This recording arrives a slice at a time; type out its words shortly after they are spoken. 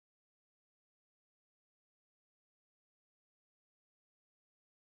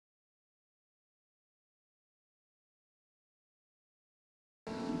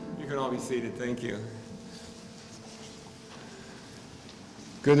can all be seated. Thank you.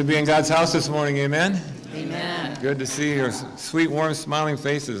 Good to be in God's house this morning, amen? Amen. Good to see your sweet, warm, smiling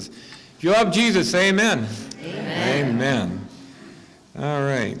faces. If you love Jesus, say amen. Amen. Amen. All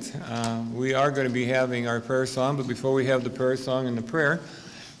right. We are going to be having our prayer song, but before we have the prayer song and the prayer,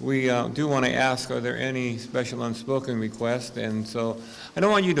 we do want to ask, are there any special unspoken requests? And so I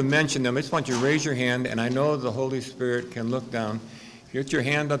don't want you to mention them. I just want you to raise your hand, and I know the Holy Spirit can look down. If you put your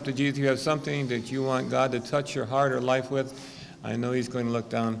hand up to Jesus, you have something that you want God to touch your heart or life with, I know he's going to look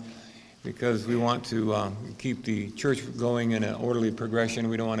down, because we want to keep the church going in an orderly progression.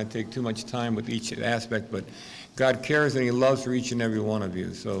 We don't want to take too much time with each aspect, but God cares and he loves for each and every one of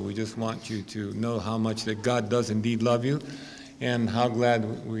you. So we just want you to know how much that God does indeed love you, and how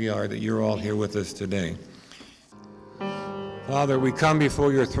glad we are that you're all here with us today. Father, we come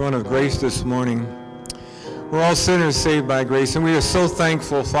before your throne of grace this morning. We're all sinners saved by grace, and we are so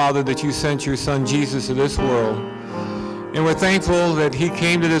thankful, Father, that you sent your son Jesus to this world. And we're thankful that he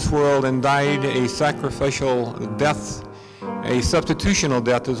came to this world and died a sacrificial death, a substitutional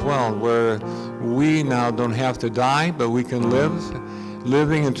death as well, where we now don't have to die, but we can live,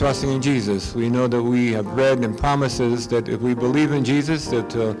 living and trusting in Jesus. We know that we have read in promises that if we believe in Jesus,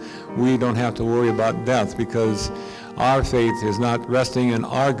 that we don't have to worry about death, because our faith is not resting in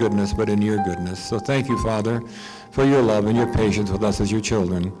our goodness, but in your goodness. So thank you, Father, for your love and your patience with us as your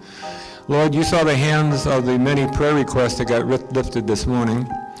children. Lord, you saw the hands of the many prayer requests that got lifted this morning.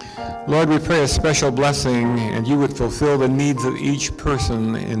 Lord, we pray a special blessing, and you would fulfill the needs of each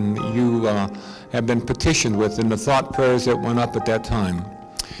person, and you have been petitioned with in the thought prayers that went up at that time.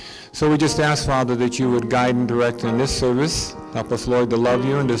 So we just ask, Father, that you would guide and direct in this service. Help us, Lord, to love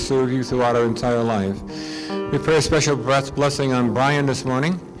you and to serve you throughout our entire life. We pray a special blessing on Brian this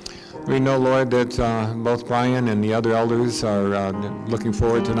morning. We know, Lord, that both Brian and the other elders are looking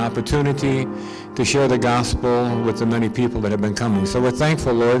forward to an opportunity to share the gospel with the many people that have been coming. So we're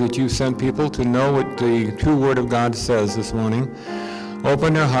thankful, Lord, that you sent people to know what the true word of God says this morning.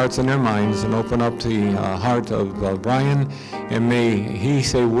 Open their hearts and their minds, and open up the heart of Brian, and may he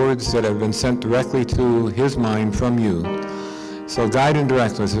say words that have been sent directly to his mind from you. So guide and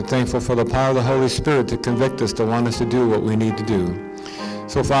direct us. We're thankful for the power of the Holy Spirit to convict us, to want us to do what we need to do.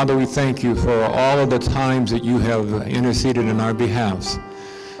 So, Father, we thank you for all of the times that you have interceded in our behalves.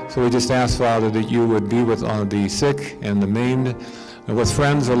 So we just ask, Father, that you would be with the sick and the maimed, with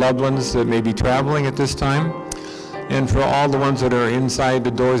friends or loved ones that may be traveling at this time. And for all the ones that are inside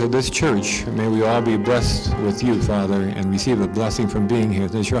the doors of this church, may we all be blessed with you, Father, and receive a blessing from being here.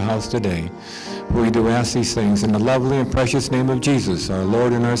 This is your house today. We do ask these things in the lovely and precious name of Jesus, our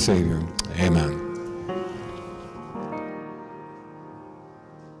Lord and our Savior. Amen.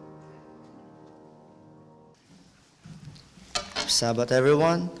 Sabbath,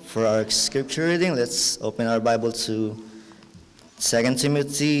 everyone. For our scripture reading, let's open our Bible to 2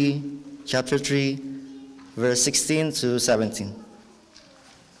 Timothy chapter 3, verse 16 to 17.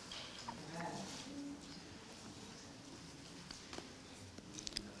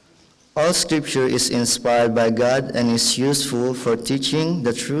 All scripture is inspired by God and is useful for teaching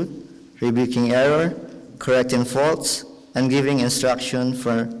the truth, rebuking error, correcting faults, and giving instruction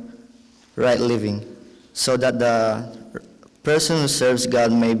for right living, so that the person who serves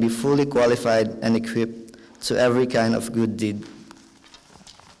God may be fully qualified and equipped to every kind of good deed.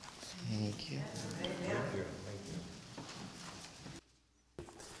 Thank you.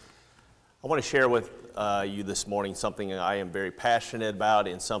 I want to share with you this morning something I am very passionate about,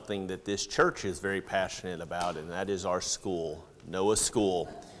 and something that this church is very passionate about, and that is our school, Noah School.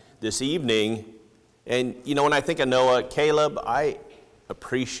 This evening, and you know, when I think of Noah, Caleb, I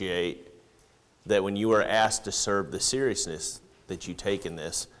appreciate that when you were asked to serve, the seriousness that you take in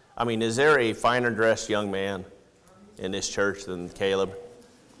this. I mean, is there a finer dressed young man in this church than Caleb?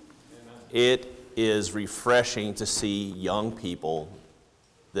 It is refreshing to see young people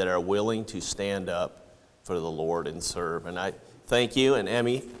that are willing to stand up for the Lord and serve. And I thank you, and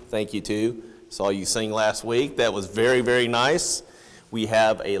Emmy, thank you too. Saw you sing last week. That was very, very nice. We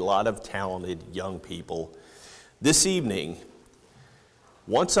have a lot of talented young people. This evening,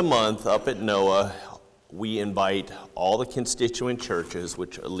 once a month up at Noah, we invite all the constituent churches,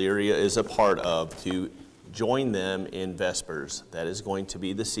 which Elyria is a part of, to join them in Vespers. That is going to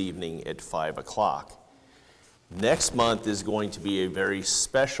be this evening at 5 o'clock. Next month is going to be a very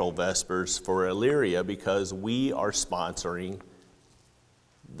special Vespers for Elyria, because we are sponsoring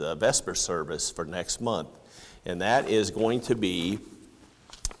the Vesper service for next month. And that is going to be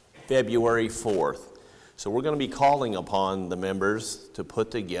February 4th. So we're going to be calling upon the members to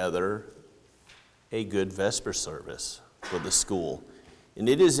put together a good Vesper service for the school. And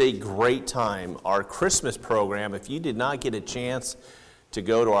it is a great time. Our Christmas program, if you did not get a chance to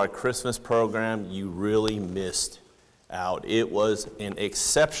go to our Christmas program, you really missed out. It was an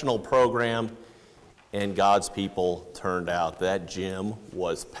exceptional program, and God's people turned out. That gym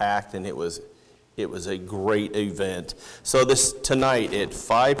was packed, and it was a great event. So tonight at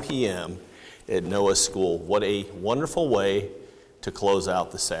 5 p.m. at Noah School, what a wonderful way to close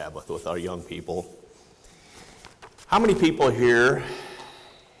out the Sabbath with our young people. How many people here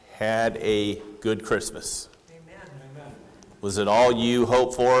had a good Christmas? Amen. Was it all you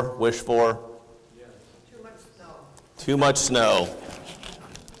hoped for, wished for? Yes. Too much snow. Too much snow.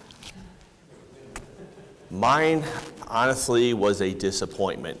 Mine, honestly, was a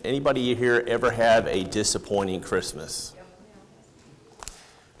disappointment. Anybody here ever have a disappointing Christmas?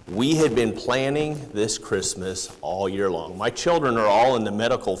 We had been planning this Christmas all year long. My children are all in the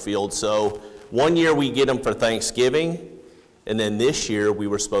medical field, so one year we get them for Thanksgiving, and then this year we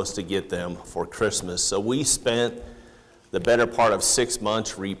were supposed to get them for Christmas. So we spent the better part of 6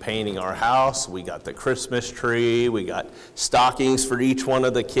 months repainting our house. We got the Christmas tree. We got stockings for each one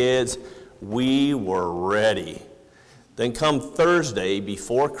of the kids. We were ready. Then come Thursday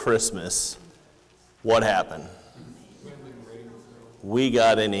before Christmas, what happened? We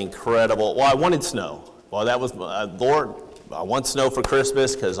got an incredible, I wanted snow. Well, that was, Lord, I want snow for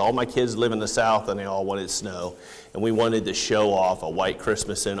Christmas because all my kids live in the South and they all wanted snow. And we wanted to show off a white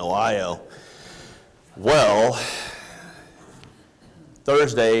Christmas in Ohio. Well,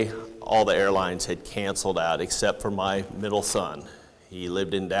 Thursday, all the airlines had canceled out except for my middle son. He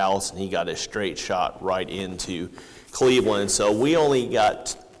lived in Dallas and he got a straight shot right into Cleveland. So we only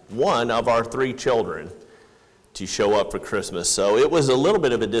got one of our 3 children to show up for Christmas. So it was a little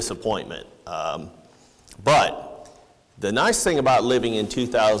bit of a disappointment. But the nice thing about living in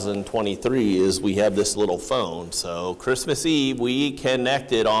 2023 is we have this little phone. So Christmas Eve, we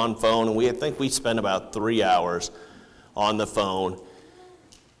connected on phone, and I think we spent about 3 hours on the phone.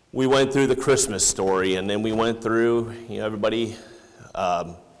 We went through the Christmas story, and then we went through, everybody,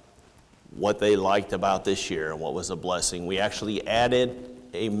 what they liked about this year and what was a blessing. We actually added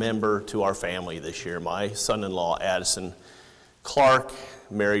a member to our family this year. My son-in-law, Addison Clark,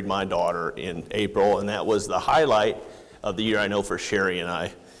 married my daughter in April, and that was the highlight of the year, I know, for Sherry and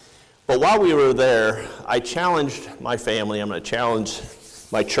I. But while we were there, I challenged my family. I'm going to challenge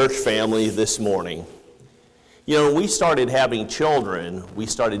my church family this morning. When we started having children, we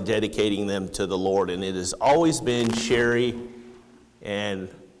started dedicating them to the Lord, and it has always been Sherry and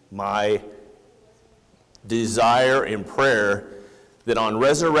my desire and prayer that on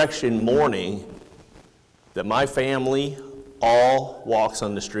resurrection morning, that my family all walks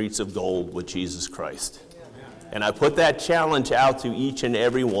on the streets of gold with Jesus Christ. And I put that challenge out to each and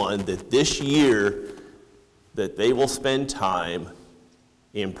every one that this year that they will spend time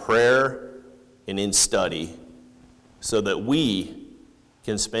in prayer and in study so that we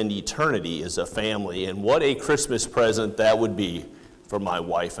can spend eternity as a family. And what a Christmas present that would be for my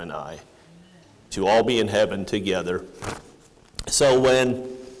wife and I, to all be in heaven together. So when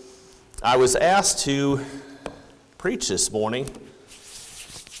I was asked to preach this morning,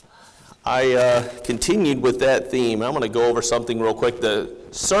 I continued with that theme. I'm going to go over something real quick. The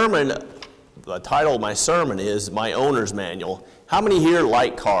title of my sermon is My Owner's Manual. How many here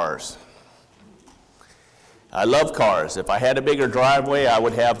like cars? I love cars. If I had a bigger driveway, I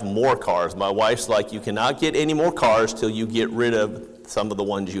would have more cars. My wife's like, you cannot get any more cars till you get rid of some of the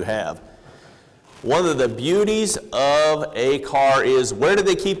ones you have. One of the beauties of a car is, where do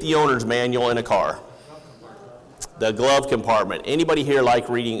they keep the owner's manual in a car? The glove compartment. Anybody here like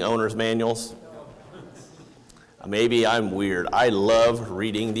reading owner's manuals? Maybe I'm weird. I love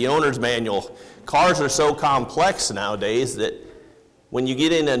reading the owner's manual. Cars are so complex nowadays that when you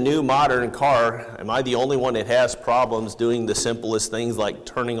get in a new modern car, am I the only one that has problems doing the simplest things like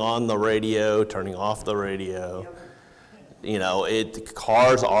turning on the radio, turning off the radio?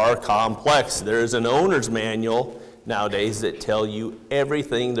 Cars are complex. There's an owner's manual nowadays that tell you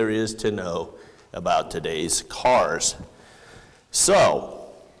everything there is to know about today's cars.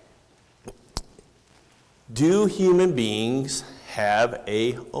 So, do human beings have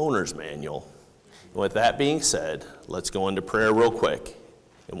a owner's manual? With that being said, let's go into prayer real quick,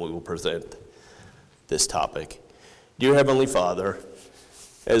 and we will present this topic. Dear Heavenly Father,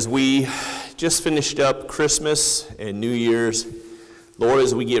 as we just finished up Christmas and New Year's, Lord,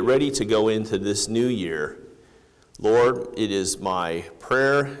 as we get ready to go into this new year, Lord, it is my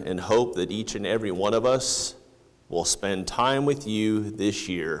prayer and hope that each and every one of us will spend time with you this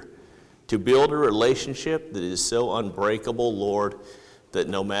year to build a relationship that is so unbreakable, Lord, that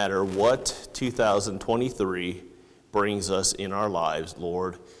no matter what 2023 brings us in our lives,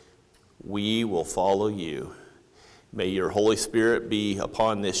 Lord, we will follow you. May your Holy Spirit be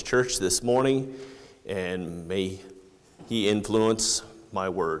upon this church this morning, and may he influence my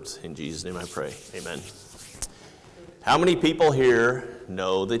words. In Jesus' name I pray. Amen. How many people here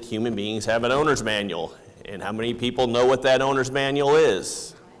know that human beings have an owner's manual? And how many people know what that owner's manual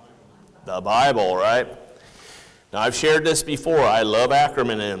is? The Bible, right? Now, I've shared this before. I love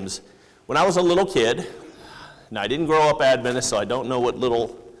acronyms. When I was a little kid, now I didn't grow up Adventist, so I don't know what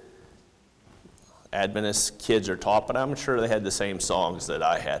little Adventist kids are taught, but I'm sure they had the same songs that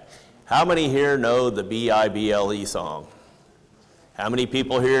I had. How many here know the B-I-B-L-E song? How many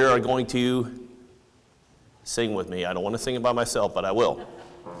people here are going to sing with me? I don't want to sing it by myself, but I will.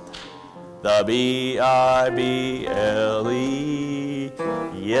 The B-I-B-L-E,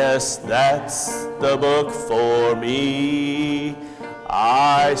 yes, that's the book for me.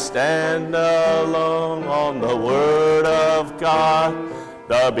 I stand alone on the Word of God.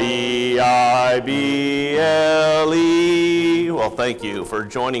 The B-I-B-L-E. Well, thank you for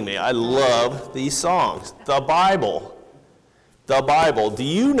joining me. I love these songs. The Bible. The Bible. Do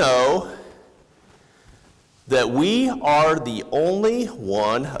you know that we are the only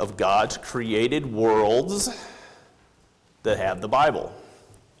one of God's created worlds that have the Bible?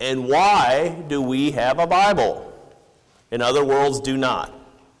 And why do we have a Bible and other worlds do not?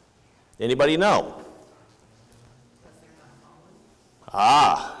 Anybody know?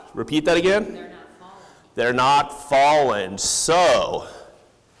 Repeat that again? They're not fallen. They're not fallen. So,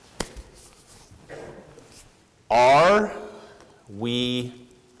 are we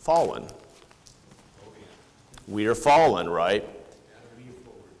fallen? We are fallen, right?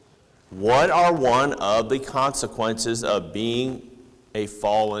 What are one of the consequences of being a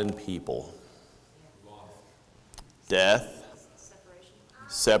fallen people? Death,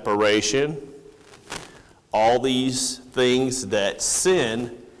 separation, all these things that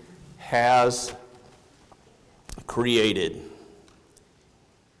sin has created.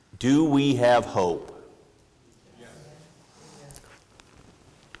 Do we have hope?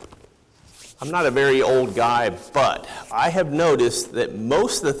 I'm not a very old guy, but I have noticed that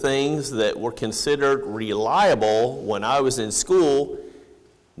most of the things that were considered reliable when I was in school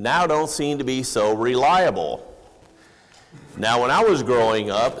now don't seem to be so reliable. Now, when I was growing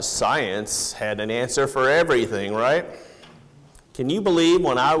up, science had an answer for everything, right? Can you believe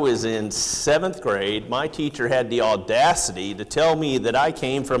when I was in 7th grade, my teacher had the audacity to tell me that I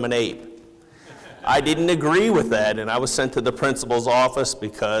came from an ape? I didn't agree with that, and I was sent to the principal's office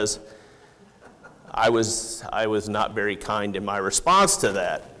because I was not very kind in my response to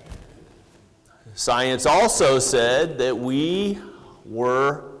that. Science also said that we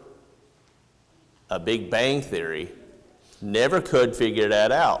were a Big Bang Theory. Never could figure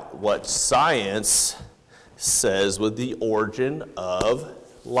that out. What science says with the origin of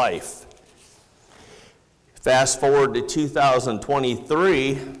life. Fast forward to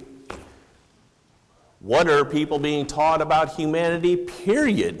 2023, what are people being taught about humanity,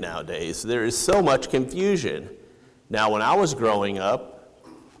 period, nowadays? There is so much confusion. Now, when I was growing up,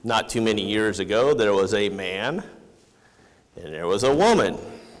 not too many years ago, there was a man and there was a woman.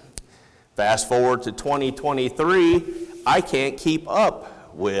 Fast forward to 2023, I can't keep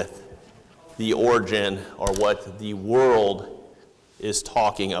up with the origin or what the world is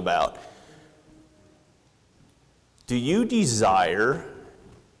talking about. Do you desire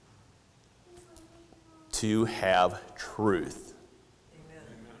to have truth? Amen.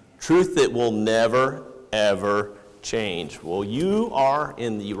 Truth that will never, ever change. Well, you are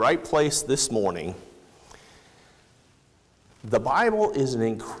in the right place this morning. The Bible is an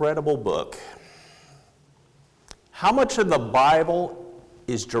incredible book. How much of the Bible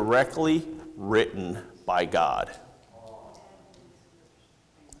is directly written by God?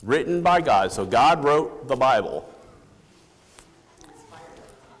 Written by God. So God wrote the Bible.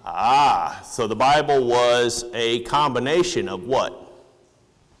 So the Bible was a combination of what?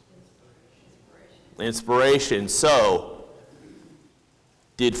 Inspiration. So,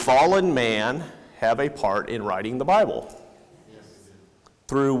 did fallen man have a part in writing the Bible?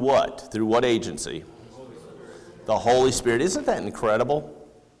 Through what? Through what agency? The Holy Spirit. Isn't that incredible?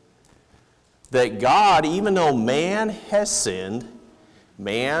 That God, even though man has sinned,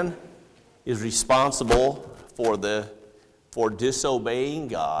 man is responsible for disobeying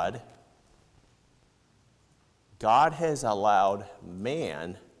God. God has allowed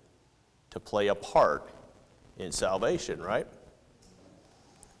man to play a part in salvation, right?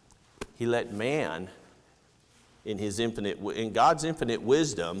 He let man, in God's infinite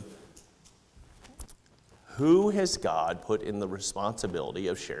wisdom, who has God put in the responsibility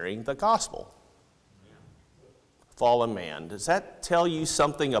of sharing the gospel? fallen man. Does that tell you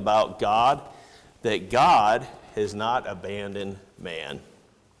something about God? That God has not abandoned man.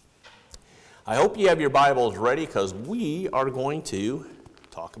 I hope you have your Bibles ready because we are going to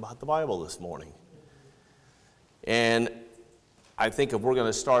talk about the Bible this morning. And I think if we're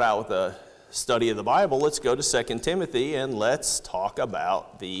going to start out with a study of the Bible, let's go to 2 Timothy and let's talk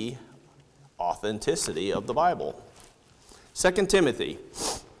about the authenticity of the Bible. 2 Timothy.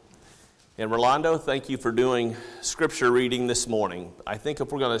 And Rolando, thank you for doing scripture reading this morning. I think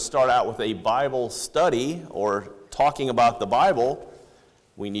if we're going to start out with a Bible study or talking about the Bible,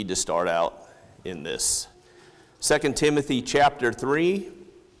 we need to start out in this. 2 Timothy chapter 3,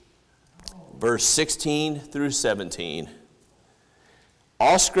 verse 16 through 17.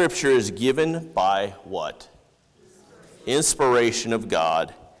 All scripture is given by what? Inspiration of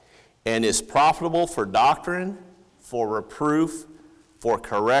God, and is profitable for doctrine, for reproof, for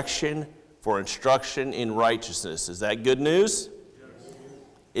correction, for instruction in righteousness. Is that good news?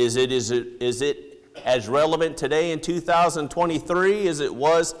 Yes. Is it as relevant today in 2023 as it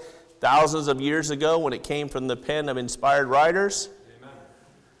was thousands of years ago when it came from the pen of inspired writers? Amen.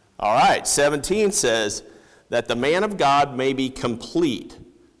 All right, 17 says that the man of God may be complete,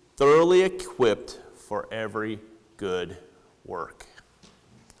 thoroughly equipped for every good work.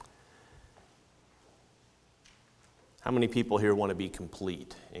 How many people here want to be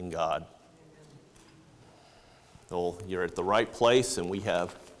complete in God? Well, you're at the right place, and we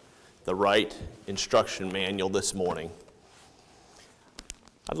have the right instruction manual this morning.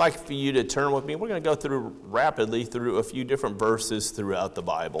 I'd like for you to turn with me. We're going to go rapidly through a few different verses throughout the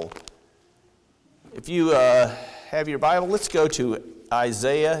Bible. If you have your Bible, let's go to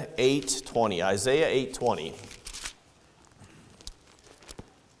Isaiah 8:20. Isaiah 8:20.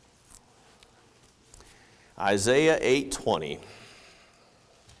 Isaiah 8:20.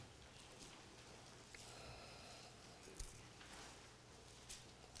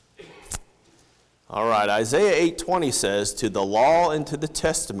 All right, Isaiah 8:20 says, "To the law and to the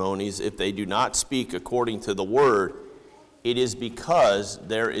testimonies, if they do not speak according to the word, it is because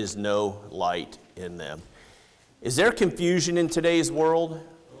there is no light in them." Is there confusion in today's world?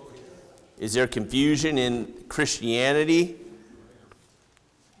 Is there confusion in Christianity?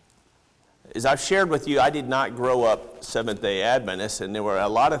 As I've shared with you, I did not grow up Seventh-day Adventist, and there were a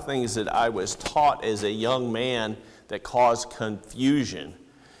lot of things that I was taught as a young man that caused confusion.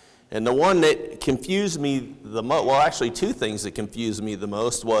 And the one that confused me the most, well, actually two things that confused me the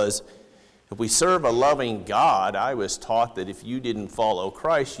most was, if we serve a loving God, I was taught that if you didn't follow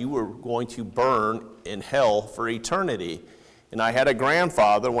Christ, you were going to burn in hell for eternity. And I had a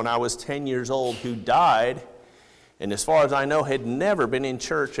grandfather when I was 10 years old who died, and as far as I know, had never been in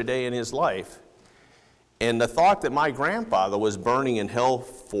church a day in his life. And the thought that my grandfather was burning in hell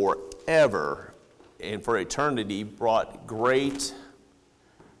forever and for eternity brought great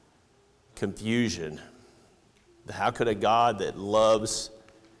confusion. How could a God that loves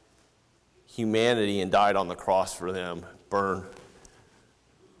humanity and died on the cross for them burn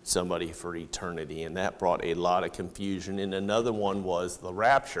somebody for eternity? And that brought a lot of confusion. And another one was the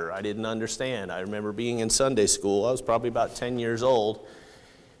rapture. I didn't understand. I remember being in Sunday school. I was probably about 10 years old.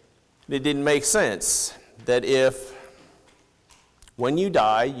 It didn't make sense that if when you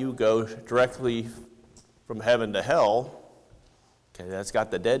die you go directly from heaven to hell, okay, that's got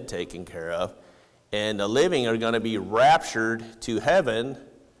the dead taken care of, and the living are going to be raptured to heaven,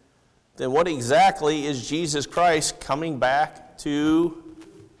 then what exactly is Jesus Christ coming back to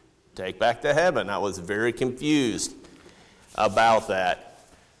take back to heaven? I was very confused about that.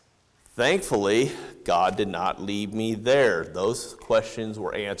 Thankfully, God did not leave me there. Those questions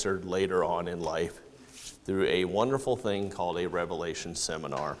were answered later on in life through a wonderful thing called a Revelation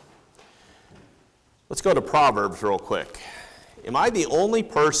seminar. Let's go to Proverbs real quick. Am I the only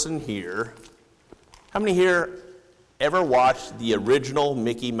person here? How many here ever watched the original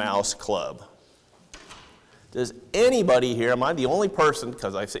Mickey Mouse Club? Does anybody here, am I the only person,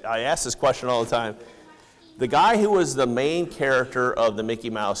 because I ask this question all the time, the guy who was the main character of the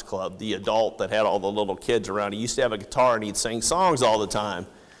Mickey Mouse Club, the adult that had all the little kids around, he used to have a guitar and he'd sing songs all the time.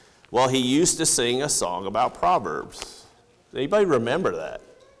 Well, he used to sing a song about Proverbs. Does anybody remember that?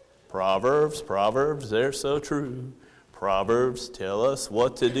 Proverbs, Proverbs, they're so true. Proverbs tell us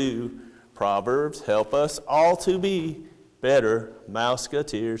what to do. Proverbs help us all to be better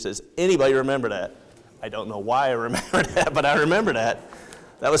Mouseketeers. Does anybody remember that? I don't know why I remember that, but I remember that.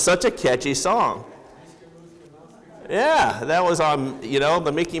 That was such a catchy song. Yeah, that was on,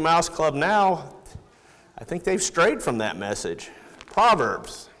 the Mickey Mouse Club now. I think they've strayed from that message.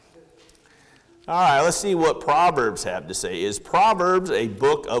 Proverbs. All right, let's see what Proverbs have to say. Is Proverbs a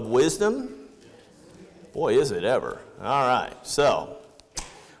book of wisdom? Boy, is it ever. All right, so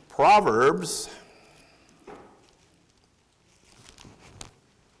Proverbs.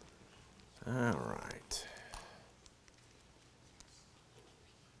 All right.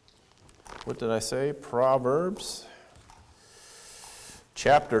 What did I say? Proverbs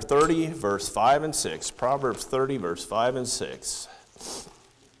chapter 30, verse 5 and 6. Proverbs 30, verse 5 and 6.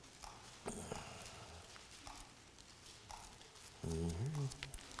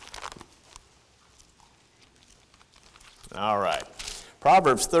 All right.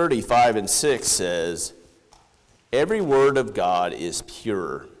 Proverbs 35 and 6 says, "Every word of God is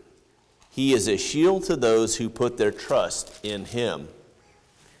pure. He is a shield to those who put their trust in him.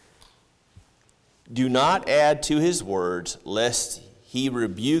 Do not add to his words, lest he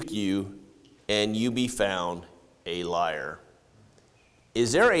rebuke you and you be found a liar."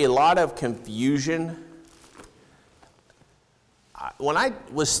 Is there a lot of confusion? When I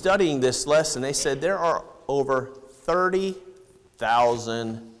was studying this lesson, they said there are over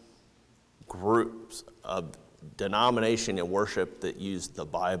 30,000 groups of denomination and worship that use the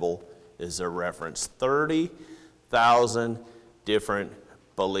Bible as their reference. 30,000 different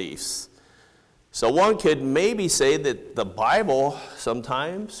beliefs. So one could maybe say that the Bible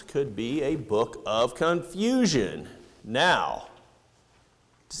sometimes could be a book of confusion. Now,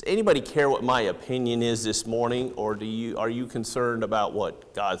 does anybody care what my opinion is this morning, or are you concerned about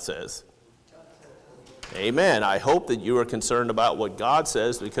what God says? Amen. I hope that you are concerned about what God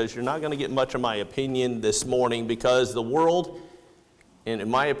says, because you're not going to get much of my opinion this morning, because the world, and in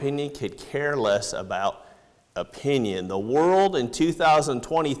my opinion, could care less about opinion. The world in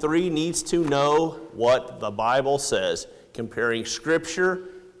 2023 needs to know what the Bible says, comparing Scripture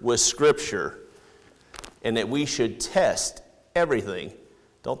with Scripture, and that we should test everything.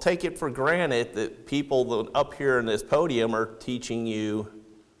 Don't take it for granted that people up here in this podium are teaching you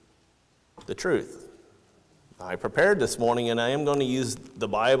the truth. I prepared this morning, and I am going to use the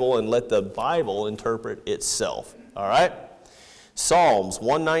Bible and let the Bible interpret itself. All right? Psalms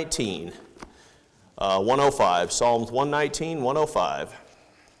 119, 105. Psalms 119, 105.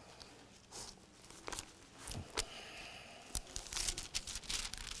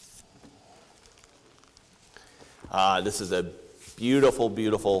 This is a beautiful,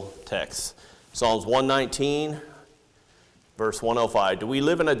 beautiful text. Psalms 119, verse 105. Do we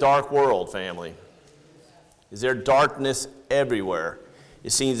live in a dark world, family? Is there darkness everywhere?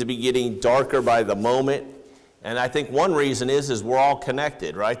 It seems to be getting darker by the moment. And I think one reason is we're all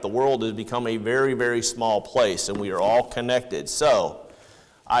connected, right? The world has become a very, very small place, and we are all connected. So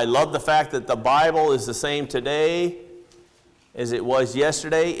I love the fact that the Bible is the same today as it was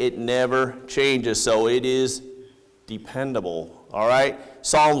yesterday. It never changes, so it is dependable. All right?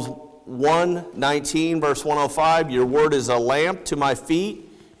 Psalms 119, verse 105, "Your word is a lamp to my feet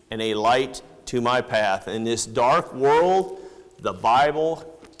and a light to my path." In this dark world, the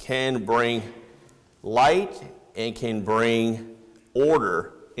Bible can bring light and can bring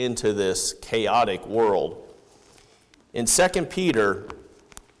order into this chaotic world. In 2 Peter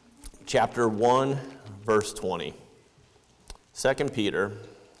chapter 1, verse 20. 2 Peter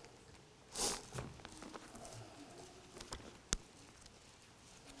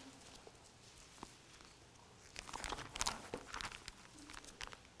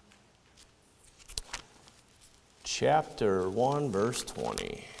chapter 1, verse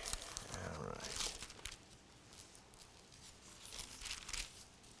 20. All right.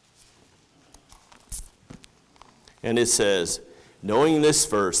 And it says, "Knowing this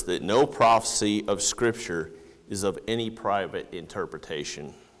first, that no prophecy of Scripture is of any private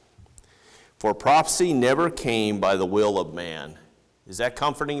interpretation. For prophecy never came by the will of man." Is that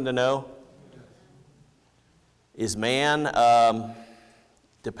comforting to know? Is man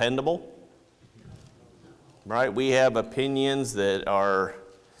dependable? Right? We have opinions that are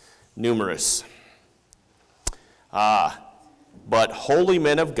numerous. But holy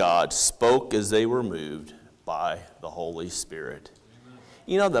men of God spoke as they were moved by the Holy Spirit.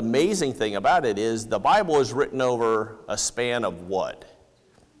 You know, the amazing thing about it is the Bible is written over a span of what?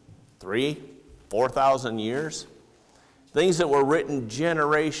 4,000 years? Things that were written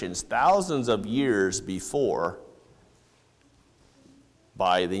generations, thousands of years before,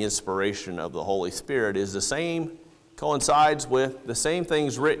 by the inspiration of the Holy Spirit, is the same, coincides with the same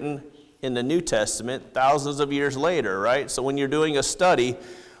things written in the New Testament thousands of years later, right? So when you're doing a study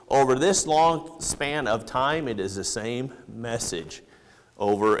over this long span of time, it is the same message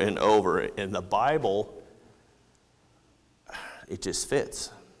over and over. And the Bible, it just fits,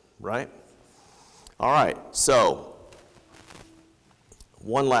 right? All right, so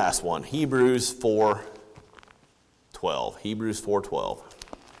one last one, Hebrews 4:12. Hebrews 4:12.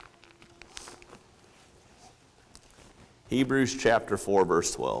 Hebrews chapter 4,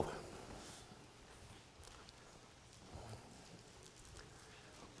 verse 12.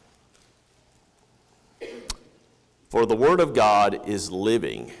 For the word of God is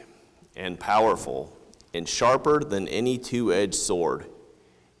living and powerful and sharper than any two-edged sword,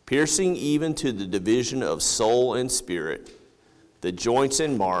 piercing even to the division of soul and spirit, the joints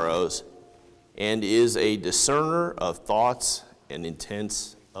and marrows, and is a discerner of thoughts and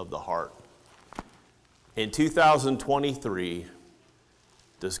intents of the heart. In 2023,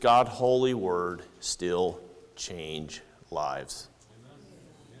 does God's holy word still change lives?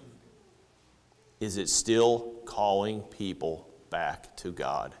 Is it still calling people back to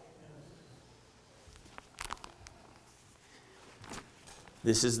God?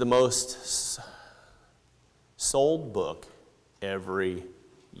 This is the most sold book every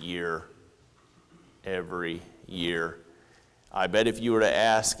year. Every year. I bet if you were to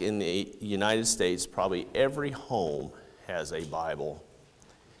ask in the United States, probably every home has a Bible.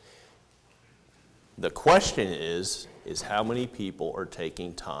 The question is how many people are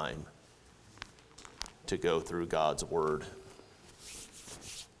taking time to go through God's Word?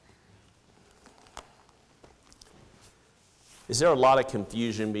 Is there a lot of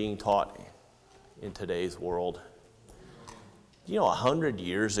confusion being taught in today's world? You know, 100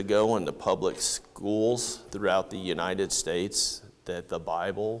 years ago in the public schools throughout the United States that the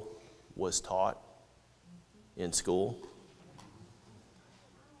Bible was taught in school?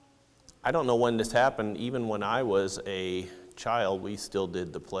 I don't know when this happened. Even when I was a child, we still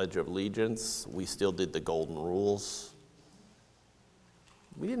did the Pledge of Allegiance. We still did the Golden Rules.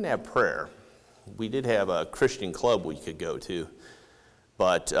 We didn't have prayer. We did have a Christian club we could go to.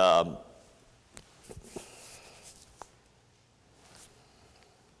 But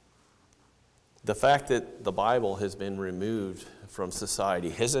the fact that the Bible has been removed from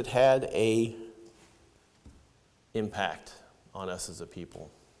society, has it had an impact on us as a people?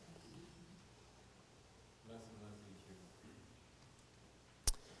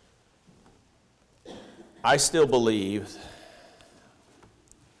 I still believe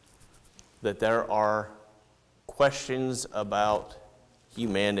that there are questions about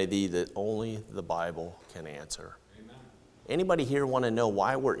humanity that only the Bible can answer. Amen. Anybody here want to know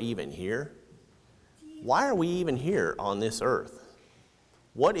why we're even here? Why are we even here on this earth?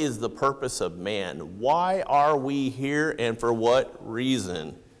 What is the purpose of man? Why are we here and for what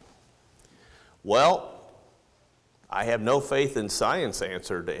reason? Well, I have no faith in science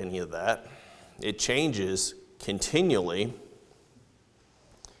answer to any of that. It changes continually.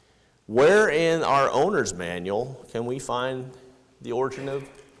 Where in our owner's manual can we find the origin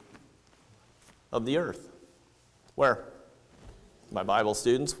of the earth? Where? My Bible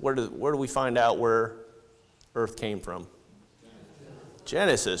students, where do we find out where earth came from?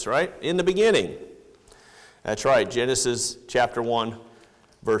 Genesis, right? In the beginning. That's right, Genesis chapter 1,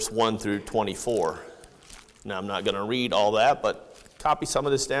 verse 1 through 24. Now, I'm not going to read all that, but copy some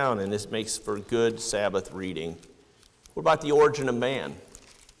of this down, and this makes for good Sabbath reading. What about the origin of man?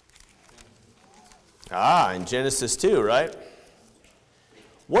 In Genesis 2, right?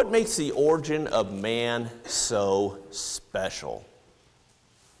 What makes the origin of man so special?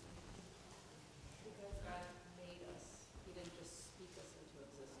 Because God made us. He didn't just speak us into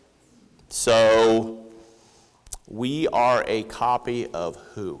existence. So, we are a copy of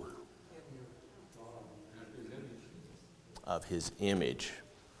who? Of his image.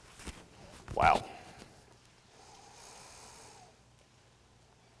 Wow.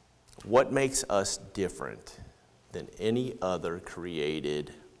 What makes us different than any other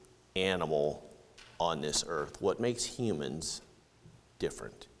created animal on this earth? What makes humans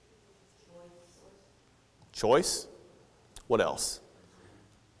different? Choice? What else?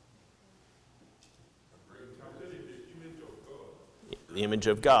 The image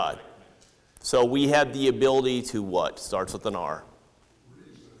of God. So we have the ability to what? Starts with an R.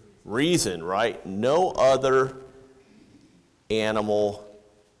 Reason, right? No other animal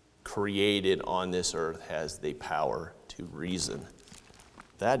created on this earth has the power to reason.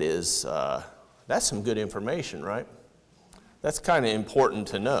 That's some good information, right? That's kind of important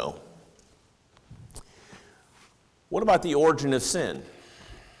to know. What about the origin of sin?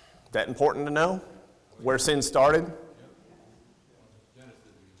 That important to know? Where sin started?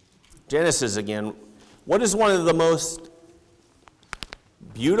 Genesis again. What is one of the most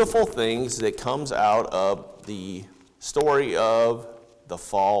beautiful things that comes out of the story of the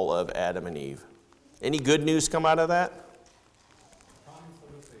fall of Adam and Eve? Any good news come out of that?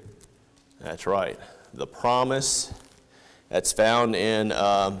 That's right. The promise that's found in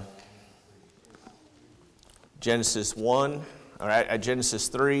Genesis 1, all right, Genesis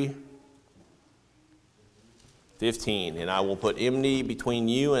 3. 15. And I will put enmity between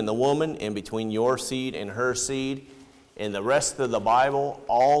you and the woman, and between your seed and her seed. And the rest of the Bible,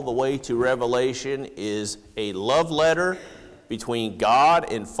 all the way to Revelation, is a love letter between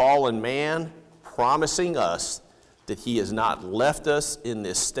God and fallen man, promising us that he has not left us in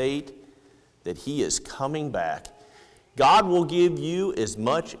this state, that he is coming back. God will give you as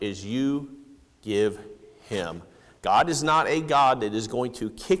much as you give him. God is not a God that is going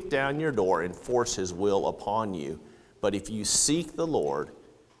to kick down your door and force his will upon you. But if you seek the Lord,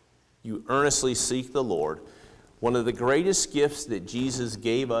 you earnestly seek the Lord, one of the greatest gifts that Jesus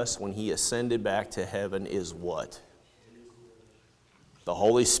gave us when he ascended back to heaven is what? The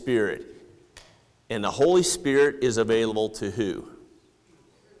Holy Spirit. And the Holy Spirit is available to who?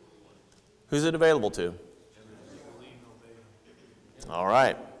 Who's it available to? All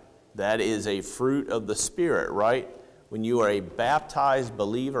right. That is a fruit of the Spirit, right? When you are a baptized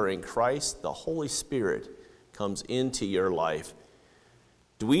believer in Christ, the Holy Spirit comes into your life.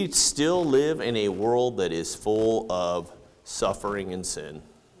 Do we still live in a world that is full of suffering and sin?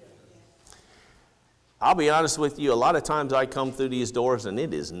 I'll be honest with you, a lot of times I come through these doors and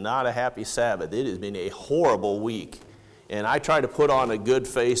it is not a happy Sabbath. It has been a horrible week. And I try to put on a good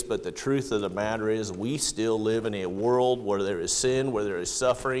face, but the truth of the matter is we still live in a world where there is sin, where there is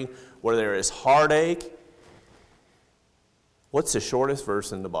suffering, where there is heartache. What's the shortest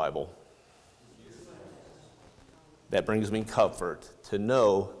verse in the Bible? That brings me comfort to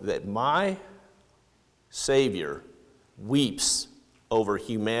know that my Savior weeps over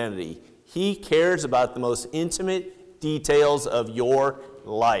humanity. He cares about the most intimate details of your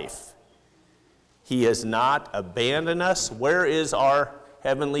life. He has not abandoned us. Where is our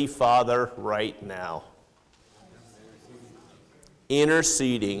Heavenly Father right now?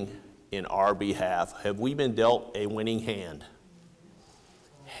 Interceding in our behalf. Have we been dealt a winning hand?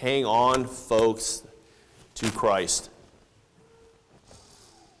 Hang on, folks, to Christ.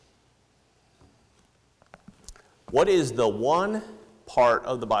 What is the one part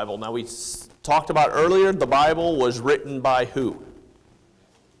of the Bible? Now, we talked about earlier, the Bible was written by who?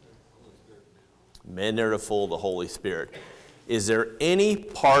 Men that are full of the Holy Spirit. Is there any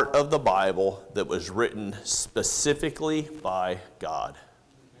part of the Bible that was written specifically by God?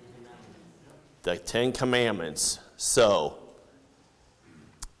 The Ten Commandments. So,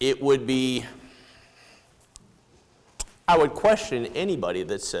 it would be, I would question anybody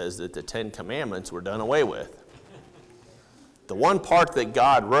that says that the Ten Commandments were done away with. The one part that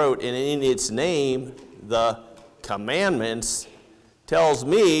God wrote, and in its name, the commandments, tells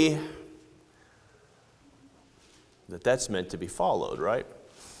me that that's meant to be followed, right?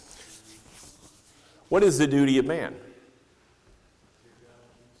 What is the duty of man?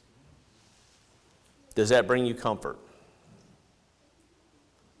 Does that bring you comfort?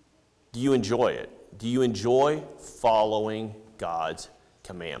 Do you enjoy it? Do you enjoy following God's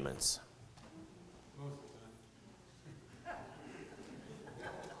commandments?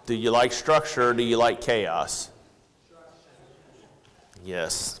 Do you like structure or do you like chaos?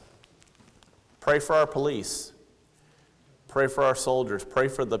 Yes. Pray for our police. Pray for our soldiers. Pray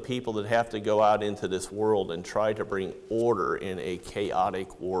for the people that have to go out into this world and try to bring order in a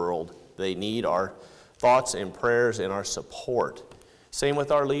chaotic world. They need our thoughts and prayers and our support. Same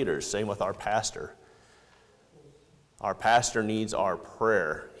with our leaders. Same with our pastor. Our pastor needs our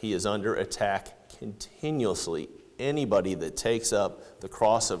prayer. He is under attack continuously. Anybody that takes up the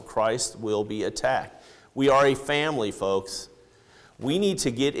cross of Christ will be attacked. We are a family, folks. We need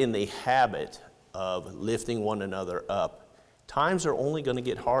to get in the habit of lifting one another up. Times are only going to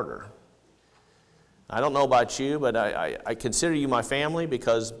get harder. I don't know about you, but I consider you my family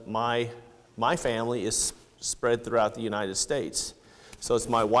because my family is spread throughout the United States. So it's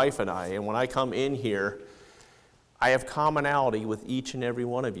my wife and I. And when I come in here, I have commonality with each and every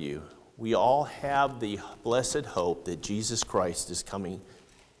one of you. We all have the blessed hope that Jesus Christ is coming.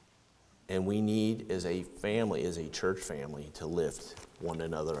 And we need, as a family, as a church family, to lift one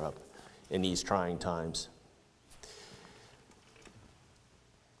another up in these trying times.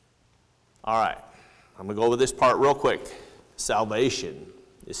 All right, I'm going to go over this part real quick. Salvation.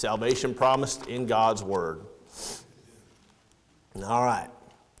 Is salvation promised in God's Word? All right.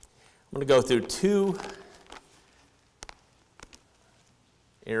 I'm going to go through two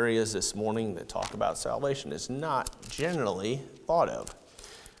areas this morning that talk about salvation. It's not generally thought of.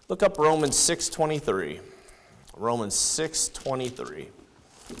 Look up Romans 6:23. Romans 6:23.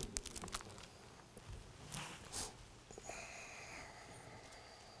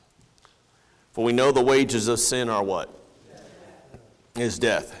 For we know the wages of sin are what? Is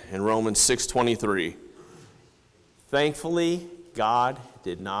death. In Romans 6:23. Thankfully, God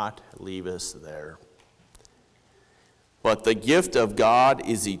did not leave us there. But the gift of God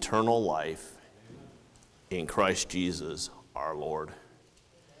is eternal life in Christ Jesus our Lord.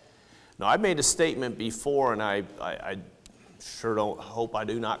 Now, I've made a statement before, and I sure hope I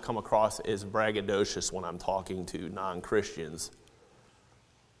do not come across as braggadocious when I'm talking to non-Christians.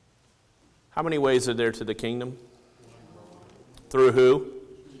 How many ways are there to the kingdom? Through who?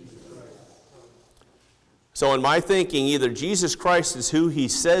 So in my thinking, either Jesus Christ is who he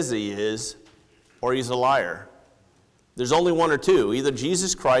says he is, or he's a liar. There's only one or two. Either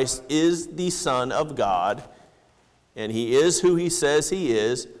Jesus Christ is the Son of God, and he is who he says he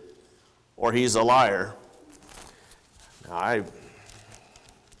is, or he's a liar. Now, I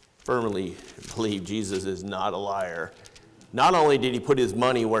firmly believe Jesus is not a liar. Not only did he put his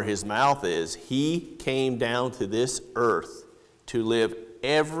money where his mouth is, he came down to this earth to live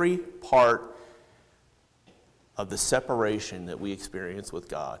every part of the separation that we experience with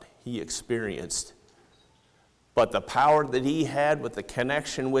God. He experienced. But the power that he had with the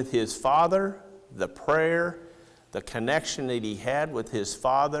connection with his Father, the prayer, the connection that he had with his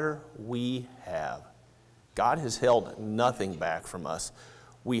Father, we have. God has held nothing back from us.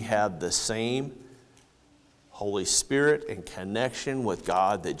 We have the same Holy Spirit and connection with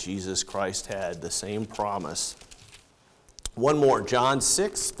God that Jesus Christ had, the same promise. One more, John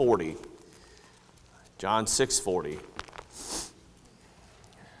 6:40. John 6:40.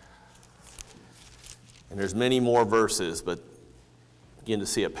 And there's many more verses, but begin to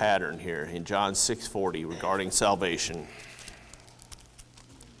see a pattern here in John 6:40 regarding salvation.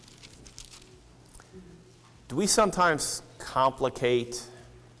 Do we sometimes complicate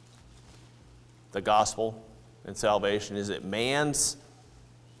the gospel and salvation? Is it man's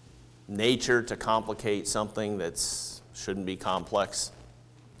nature to complicate something that shouldn't be complex?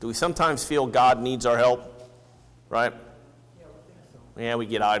 Do we sometimes feel God needs our help? Right? Yeah, we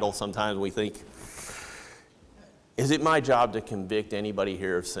get idle sometimes. We think, is it my job to convict anybody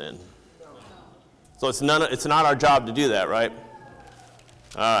here of sin? So it's not our job to do that, right?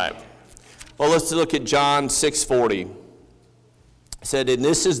 All right. Well, let's look at John 6:40. It said, and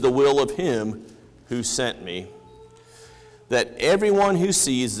this is the will of him who sent me, that everyone who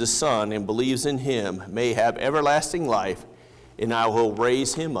sees the Son and believes in him may have everlasting life, and I will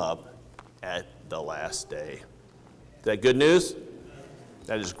raise him up at the last day. Is that good news?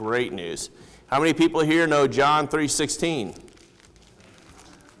 That is great news. How many people here know John 3:16?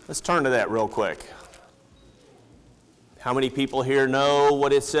 Let's turn to that real quick. How many people here know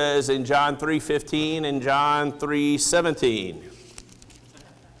what it says in John 3:15 and John 3:17?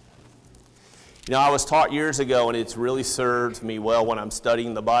 You know, I was taught years ago, and it's really served me well when I'm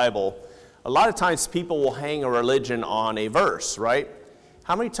studying the Bible. A lot of times people will hang a religion on a verse, right?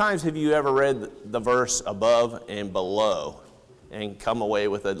 How many times have you ever read the verse above and below and come away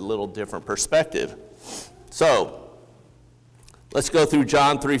with a little different perspective? So, let's go through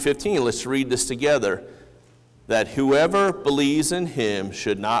John 3:15. Let's read this together. That whoever believes in him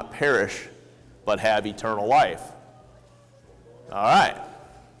should not perish, but have eternal life. All right.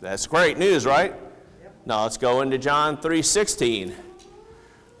 That's great news, right? Now let's go into John 3:16.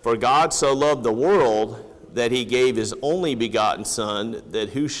 For God so loved the world that he gave his only begotten Son, that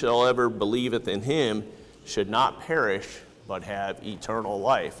whosoever believeth in him should not perish, but have eternal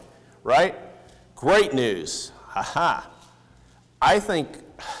life. Right? Great news. Ha-ha. I think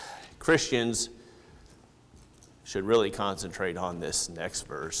Christians should really concentrate on this next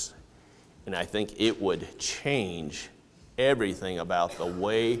verse. And I think it would change everything about the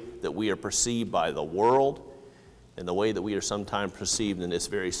way that we are perceived by the world and the way that we are sometimes perceived in this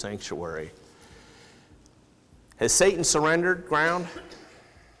very sanctuary. Has Satan surrendered ground?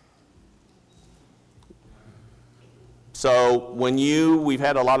 So we've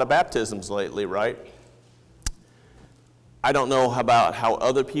had a lot of baptisms lately, right? I don't know about how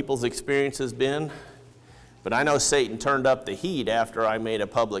other people's experience has been, but I know Satan turned up the heat after I made a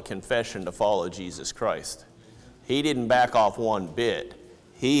public confession to follow Jesus Christ. He didn't back off one bit.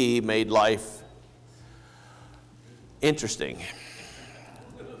 He made life interesting.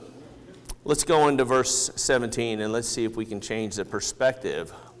 Let's go into verse 17 and let's see if we can change the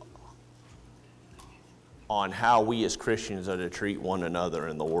perspective on how we as Christians are to treat one another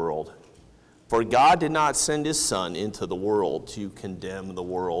in the world. For God did not send his Son into the world to condemn the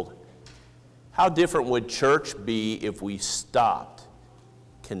world. How different would church be if we stopped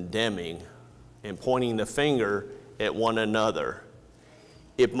condemning and pointing the finger at one another?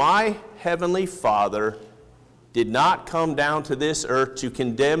 If my heavenly Father did not come down to this earth to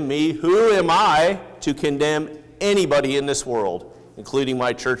condemn me, who am I to condemn anybody in this world, including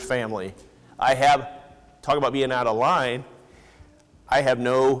my church family? Talk about being out of line. I have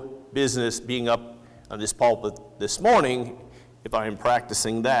no business being up on this pulpit this morning if I am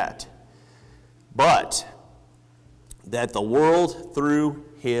practicing that. But that the world through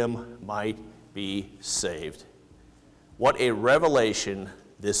him might be saved. What a revelation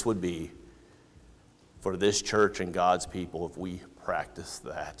this would be for this church and God's people if we practice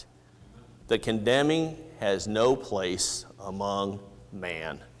that. The condemning has no place among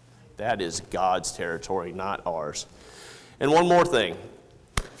man. That is God's territory, not ours. And one more thing.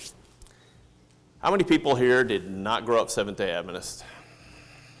 How many people here did not grow up Seventh-day Adventist?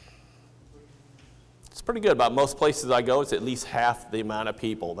 It's pretty good. About most places I go, it's at least half the amount of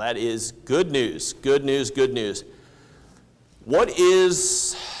people. That is good news, good news, good news. I'm going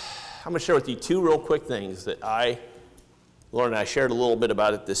to share with you two real quick things that I learned. I shared a little bit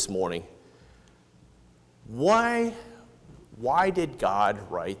about it this morning. Why did God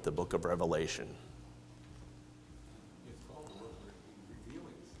write the book of Revelation?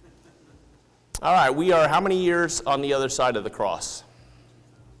 All right, we are how many years on the other side of the cross?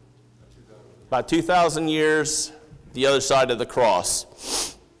 About 2,000 years the other side of the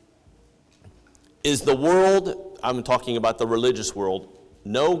cross. Is the world, I'm talking about the religious world,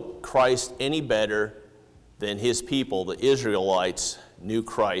 know Christ any better than his people, the Israelites, knew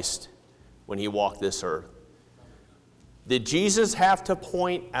Christ when he walked this earth? Did Jesus have to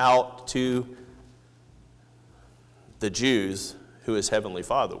point out to the Jews who his heavenly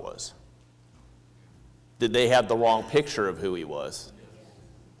Father was? Did they have the wrong picture of who he was?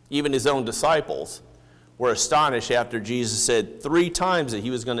 Even his own disciples were astonished after Jesus said 3 times that he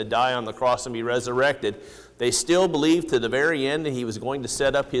was going to die on the cross and be resurrected. They still believed to the very end that he was going to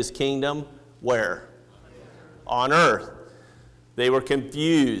set up his kingdom where? On earth. They were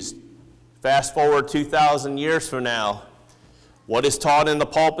confused. Fast forward 2,000 years from now. What is taught in the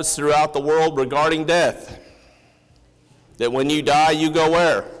pulpits throughout the world regarding death? That when you die, you go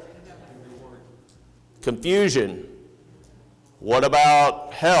where? Confusion. What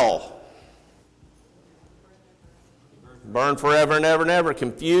about hell? Burn forever and ever and ever.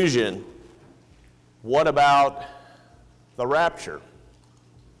 Confusion. What about the rapture?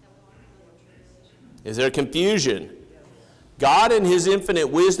 Is there confusion? God in his infinite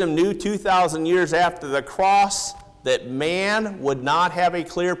wisdom knew 2,000 years after the cross that man would not have a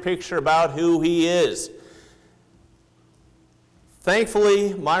clear picture about who he is.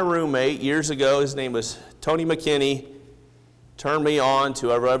 Thankfully, my roommate years ago, his name was Tony McKinney, turned me on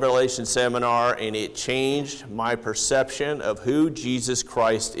to a Revelation seminar, and it changed my perception of who Jesus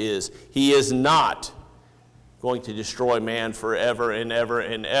Christ is. He is not going to destroy man forever and ever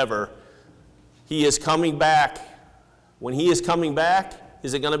and ever. He is coming back. When he is coming back,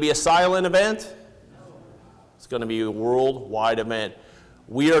 is it going to be a silent event? It's going to be a worldwide event.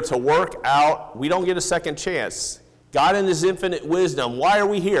 We are to work out. We don't get a second chance. God in his infinite wisdom, why are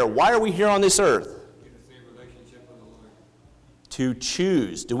we here? Why are we here on this earth? To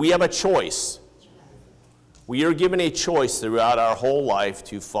choose. Do we have a choice? We are given a choice throughout our whole life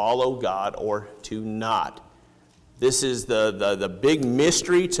to follow God or to not. This is the big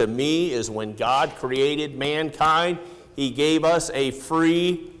mystery to me, is when God created mankind, he gave us a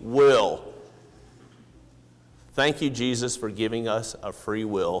free will. Thank you, Jesus, for giving us a free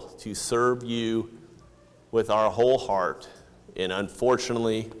will to serve you with our whole heart. And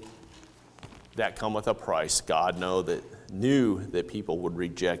unfortunately, that come with a price. God knew that people would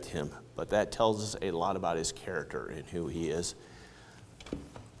reject him. But that tells us a lot about his character and who he is.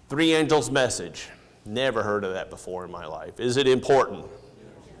 3 angels' message. Never heard of that before in my life. Is it important?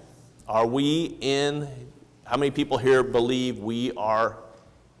 Are we in, how many people here believe we are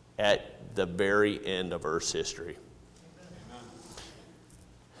at the very end of Earth's history?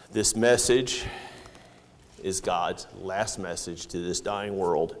 This message is God's last message to this dying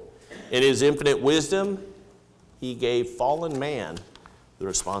world. In his infinite wisdom, he gave fallen man the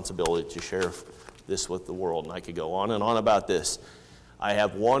responsibility to share this with the world. And I could go on and on about this. I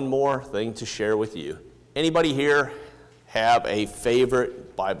have one more thing to share with you. Anybody here have a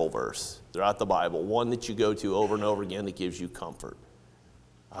favorite Bible verse throughout the Bible? One that you go to over and over again that gives you comfort?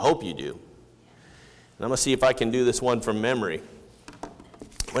 I hope you do. And I'm going to see if I can do this one from memory.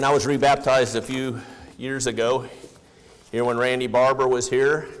 When I was rebaptized a few years ago, here when Randy Barber was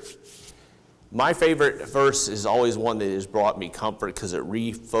here, my favorite verse is always one that has brought me comfort because it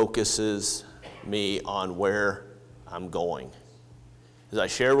refocuses me on where I'm going. As I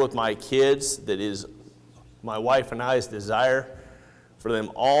share with my kids, that is my wife and I's desire for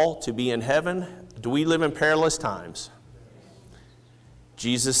them all to be in heaven. Do we live in perilous times?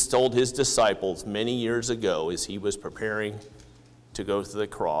 Jesus told his disciples many years ago as he was preparing to go to the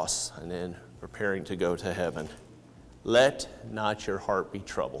cross and then preparing to go to heaven, let not your heart be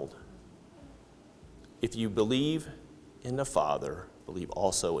troubled. If you believe in the Father, believe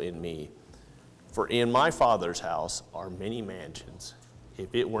also in me. For in my Father's house are many mansions.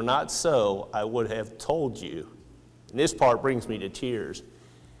 If it were not so, I would have told you. And this part brings me to tears.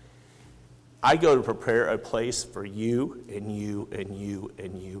 I go to prepare a place for you and you and you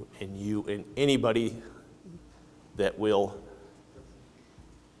and you and you and anybody that will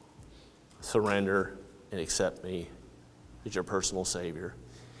surrender and accept me as your personal Savior.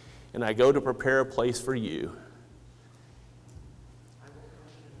 And I go to prepare a place for you.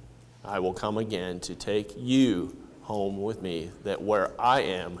 I will come again to take you home with me, that where I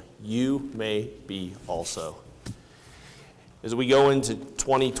am, you may be also. As we go into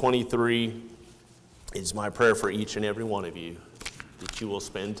 2023, it's my prayer for each and every one of you that you will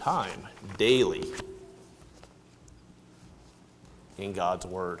spend time daily in God's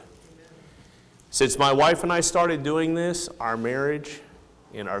Word. Since my wife and I started doing this, our marriage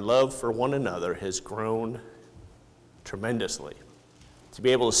and our love for one another has grown tremendously. To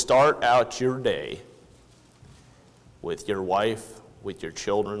be able to start out your day with your wife, with your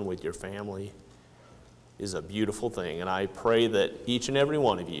children, with your family is a beautiful thing. And I pray that each and every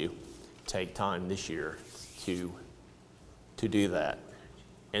one of you take time this year to do that.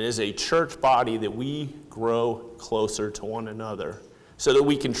 And as a church body, that we grow closer to one another so that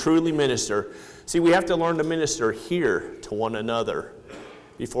we can truly minister. See, we have to learn to minister here to one another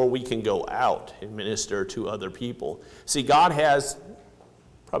before we can go out and minister to other people. See, God has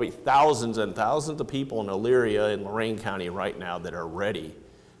probably thousands and thousands of people in Elyria and Lorain County right now that are ready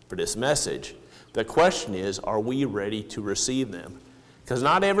for this message. The question is, are we ready to receive them? Because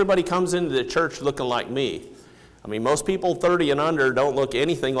not everybody comes into the church looking like me. I mean, most people 30 and under don't look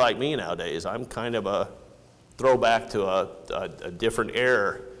anything like me nowadays. I'm kind of a throwback to a different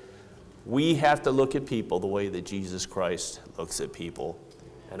era. We have to look at people the way that Jesus Christ looks at people.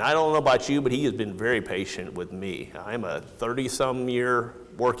 And I don't know about you, but he has been very patient with me. I'm a 30-some year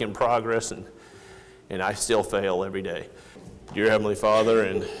work in progress, and I still fail every day. Dear Heavenly Father,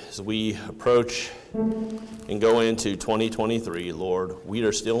 and as we approach and go into 2023, Lord, we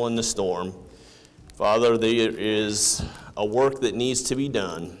are still in the storm. Father, there is a work that needs to be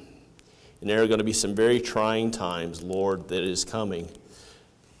done, and there are going to be some very trying times, Lord, that is coming.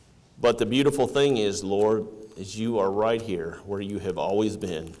 But the beautiful thing is, Lord, is you are right here where you have always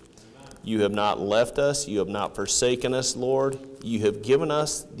been. You have not left us. You have not forsaken us, Lord. You have given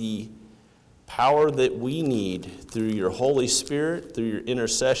us the power that we need through your Holy Spirit, through your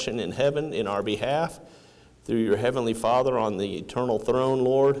intercession in heaven in our behalf, through your Heavenly Father on the eternal throne,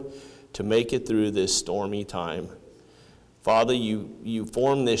 Lord, to make it through this stormy time. Father, you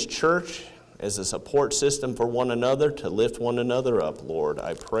formed this church as a support system for one another, to lift one another up, Lord.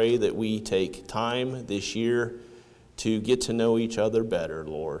 I pray that we take time this year to get to know each other better,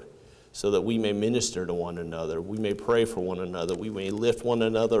 Lord, so that we may minister to one another. We may pray for one another. We may lift one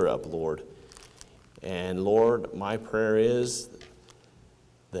another up, Lord. And Lord, my prayer is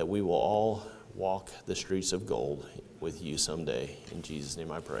that we will all walk the streets of gold with you someday. In Jesus'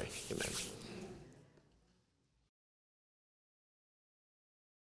 name I pray. Amen.